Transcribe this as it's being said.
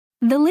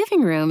The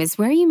living room is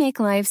where you make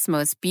life's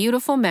most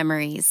beautiful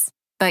memories.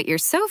 But your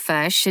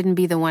sofa shouldn't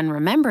be the one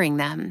remembering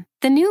them.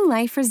 The new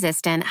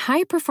life-resistant,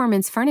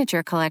 high-performance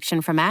furniture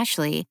collection from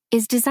Ashley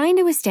is designed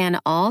to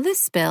withstand all the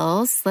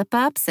spills,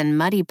 slip-ups, and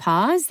muddy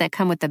paws that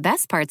come with the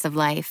best parts of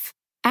life.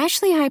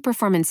 Ashley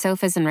high-performance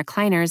sofas and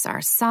recliners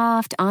are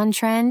soft,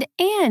 on-trend,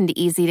 and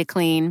easy to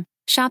clean.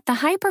 Shop the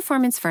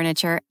high-performance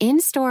furniture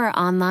in-store or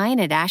online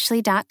at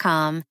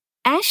ashley.com.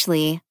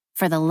 Ashley,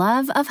 for the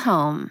love of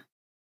home.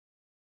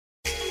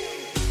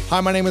 Hi,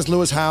 my name is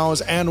Lewis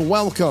Howes, and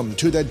welcome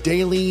to the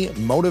Daily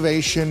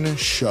Motivation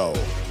Show.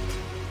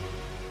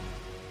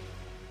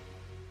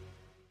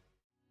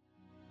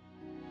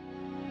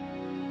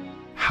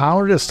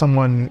 How does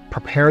someone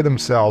prepare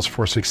themselves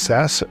for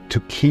success to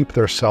keep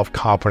their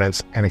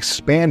self-confidence and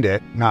expand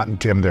it, not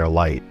dim their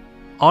light?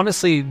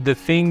 Honestly, the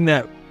thing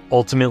that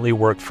ultimately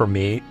worked for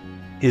me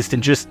is to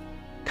just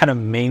kind of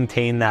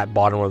maintain that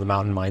bottom of the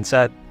mountain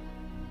mindset.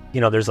 You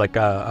know, there's like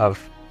a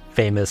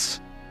famous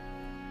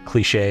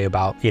cliche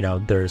about, you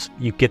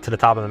get to the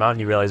top of the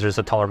mountain, you realize there's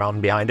a taller mountain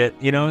behind it,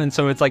 and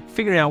so it's like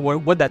figuring out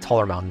what that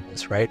taller mountain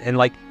is, right? And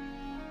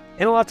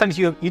a lot of times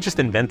you just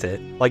invent it.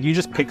 Like, you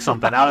just pick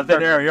something out of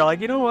thin air. You're like,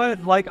 you know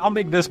what? Like, I'll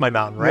make this my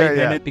mountain, right?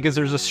 Yeah. And because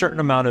there's a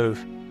certain amount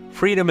of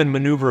freedom and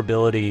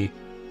maneuverability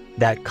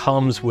that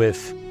comes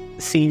with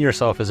seeing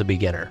yourself as a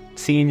beginner,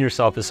 seeing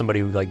yourself as somebody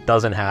who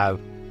doesn't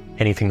have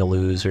anything to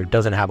lose or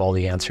doesn't have all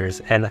the answers.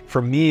 And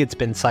for me, it's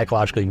been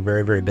psychologically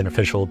very, very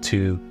beneficial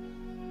to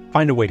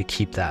find a way to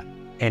keep that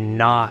and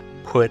not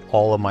put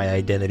all of my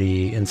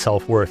identity and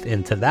self-worth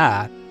into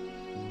that,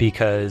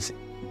 because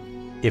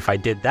if I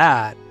did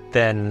that,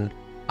 then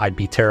I'd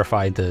be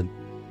terrified to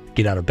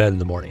get out of bed in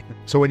the morning.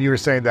 So when you were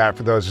saying that,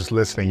 for those just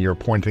listening, you're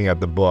pointing at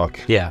the book.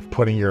 Yeah.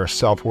 Putting your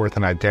self-worth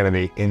and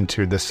identity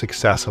into the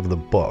success of the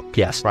book.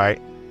 Yes.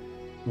 Right?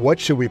 What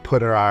should we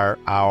put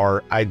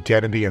our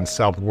identity and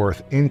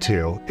self-worth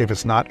into if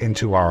it's not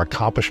into our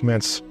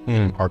accomplishments,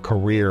 our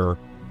career,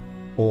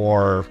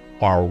 or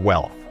our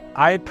wealth?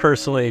 I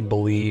personally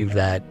believe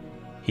that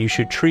you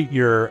should treat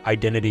your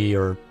identity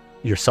or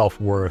your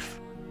self-worth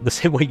the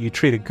same way you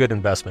treat a good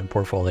investment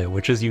portfolio,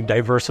 which is you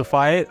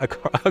diversify it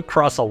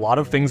across a lot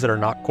of things that are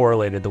not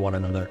correlated to one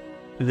another.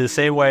 The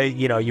same way,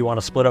 you want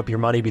to split up your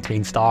money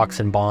between stocks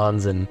and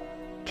bonds and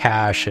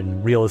cash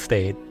and real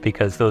estate,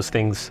 because those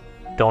things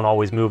don't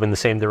always move in the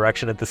same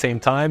direction at the same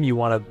time. You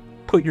want to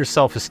put your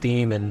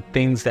self-esteem in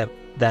things that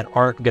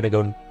aren't going to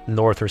go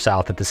north or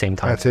south at the same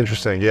time. That's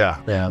interesting. Yeah.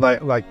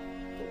 Like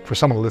for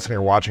someone listening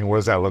or watching, what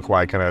does that look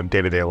like in a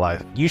day-to-day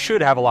life? You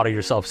should have a lot of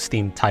your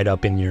self-esteem tied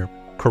up in your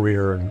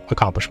career and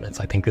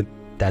accomplishments. I think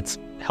that's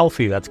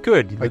healthy. That's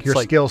good. Like your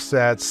skill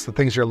sets, the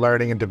things you're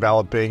learning and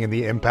developing, and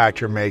the impact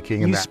you're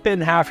making. You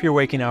spend half your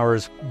waking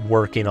hours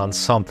working on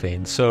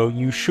something, so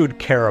you should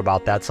care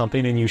about that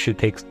something, and you should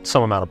take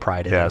some amount of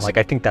pride in it.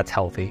 I think that's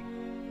healthy.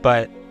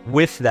 But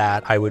with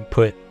that, I would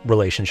put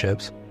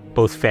relationships,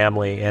 both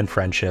family and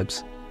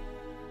friendships.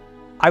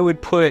 I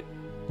would put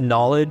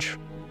knowledge,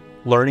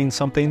 learning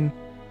something,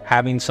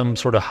 having some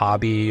sort of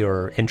hobby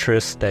or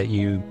interest that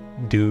you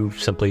do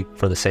simply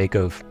for the sake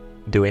of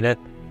doing it.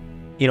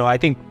 I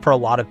think for a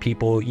lot of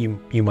people,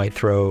 you might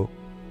throw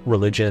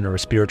religion or a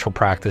spiritual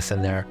practice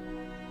in there.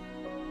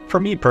 For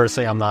me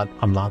personally, I'm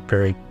not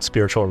very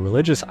spiritual or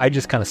religious. I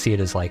just kind of see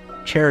it as like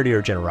charity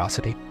or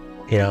generosity.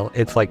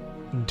 It's like,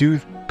 do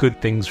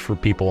good things for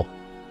people.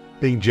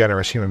 Being a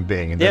generous human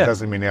being. And that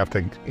doesn't mean you have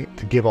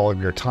to give all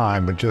of your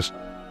time, but just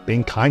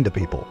being kind to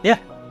people. Yeah.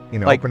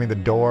 Opening the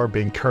door,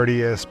 being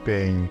courteous,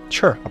 being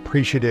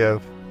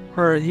appreciative.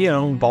 Or,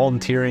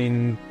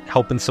 volunteering,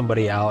 helping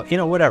somebody out,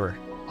 whatever.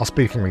 I'll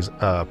speak from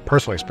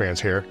personal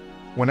experience here.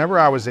 Whenever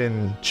I was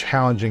in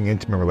challenging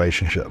intimate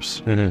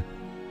relationships,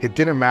 it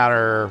didn't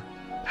matter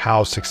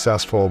how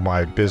successful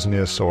my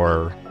business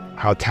or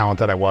how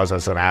talented I was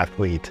as an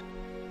athlete.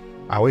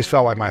 I always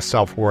felt like my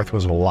self-worth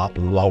was a lot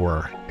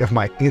lower if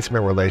my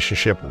intimate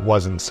relationship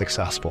wasn't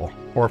successful,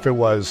 or if it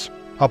was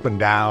up and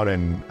down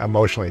and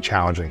emotionally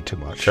challenging too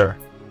much. Sure.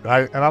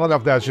 I don't know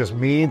if that's just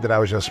me, that I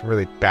was just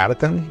really bad at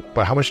them,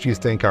 but how much do you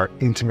think our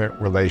intimate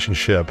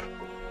relationship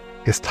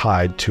is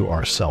tied to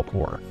our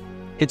self-worth?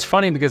 It's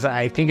funny because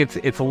I think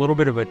it's a little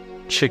bit of a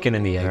chicken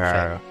and the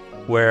egg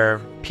thing, where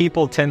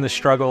people tend to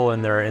struggle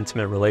in their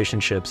intimate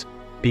relationships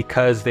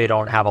because they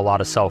don't have a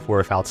lot of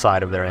self-worth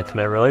outside of their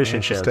intimate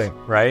relationships,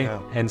 right?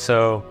 Yeah. And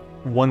so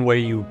one way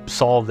you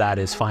solve that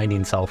is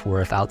finding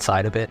self-worth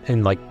outside of it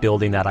and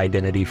building that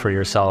identity for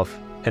yourself,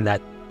 and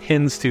that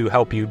tends to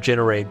help you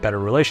generate better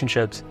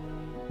relationships,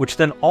 which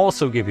then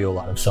also give you a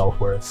lot of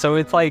self-worth. So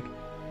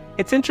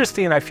it's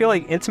interesting. I feel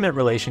like intimate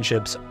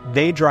relationships,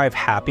 they drive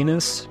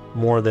happiness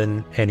more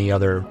than any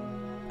other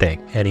thing.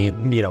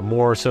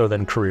 More so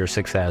than career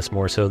success,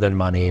 more so than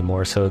money,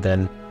 more so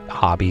than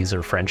hobbies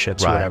or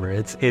friendships or whatever.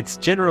 It's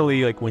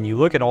generally when you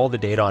look at all the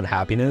data on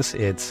happiness,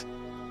 it's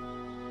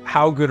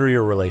how good are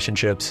your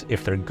relationships?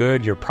 If they're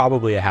good, you're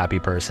probably a happy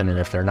person. And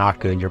if they're not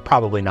good, you're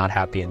probably not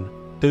happy. And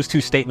those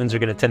two statements are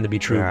going to tend to be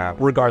true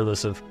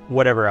regardless of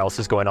whatever else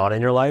is going on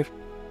in your life.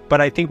 But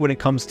I think when it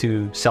comes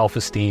to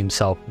self-esteem,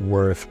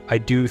 self-worth, I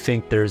do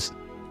think there's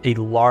a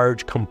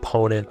large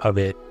component of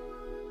it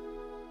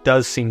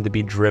does seem to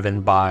be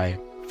driven by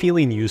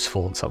feeling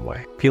useful in some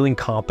way, feeling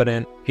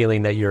competent,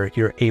 feeling that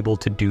you're able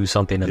to do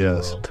something in the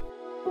world.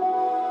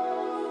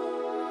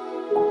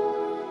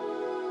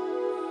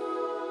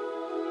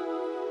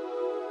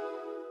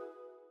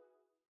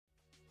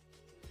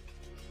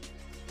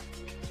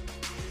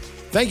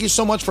 Thank you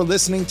so much for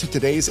listening to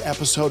today's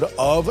episode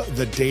of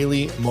The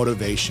Daily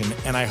Motivation,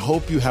 and I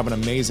hope you have an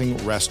amazing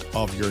rest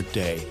of your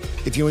day.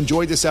 If you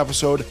enjoyed this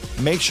episode,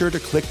 make sure to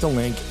click the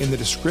link in the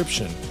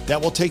description. That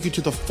will take you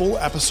to the full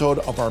episode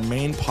of our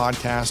main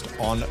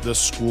podcast on the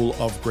School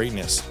of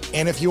Greatness.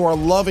 And if you are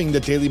loving The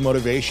Daily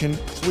Motivation,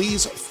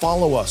 please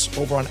follow us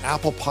over on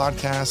Apple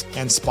Podcasts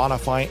and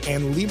Spotify,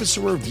 and leave us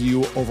a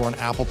review over on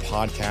Apple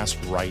Podcasts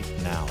right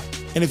now.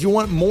 And if you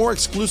want more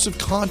exclusive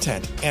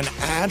content and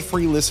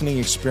ad-free listening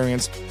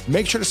experience,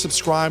 make sure to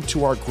subscribe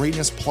to our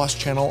Greatness Plus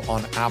channel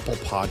on Apple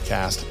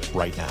Podcast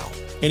right now.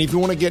 And if you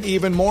want to get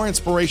even more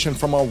inspiration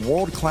from our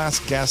world-class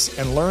guests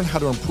and learn how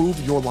to improve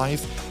your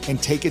life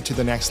and take it to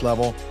the next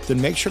level,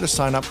 then make sure to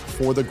sign up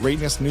for the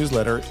Greatness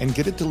newsletter and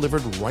get it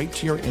delivered right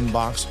to your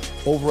inbox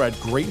over at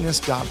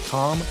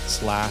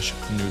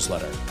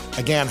greatness.com/newsletter.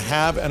 Again,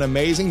 have an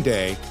amazing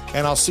day,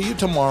 and I'll see you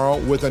tomorrow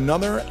with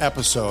another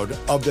episode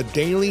of the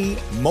Daily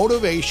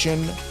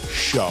Motivation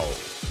Show.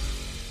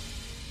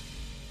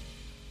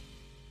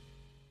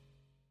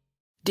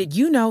 Did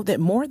you know that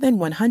more than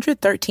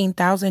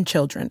 113,000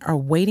 children are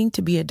waiting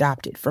to be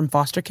adopted from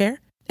foster care?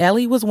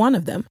 Ellie was one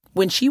of them.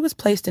 When she was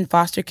placed in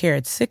foster care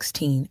at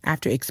 16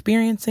 after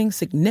experiencing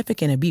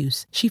significant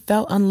abuse, she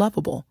felt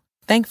unlovable.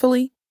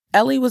 Thankfully,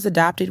 Ellie was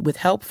adopted with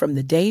help from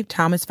the Dave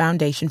Thomas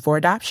Foundation for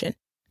Adoption.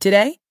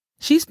 Today,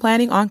 she's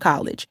planning on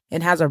college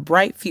and has a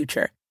bright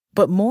future.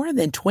 But more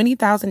than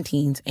 20,000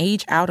 teens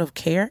age out of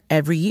care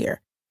every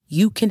year.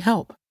 You can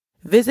help.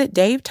 Visit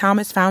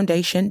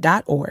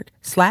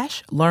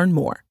davethomasfoundation.org/learn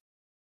more.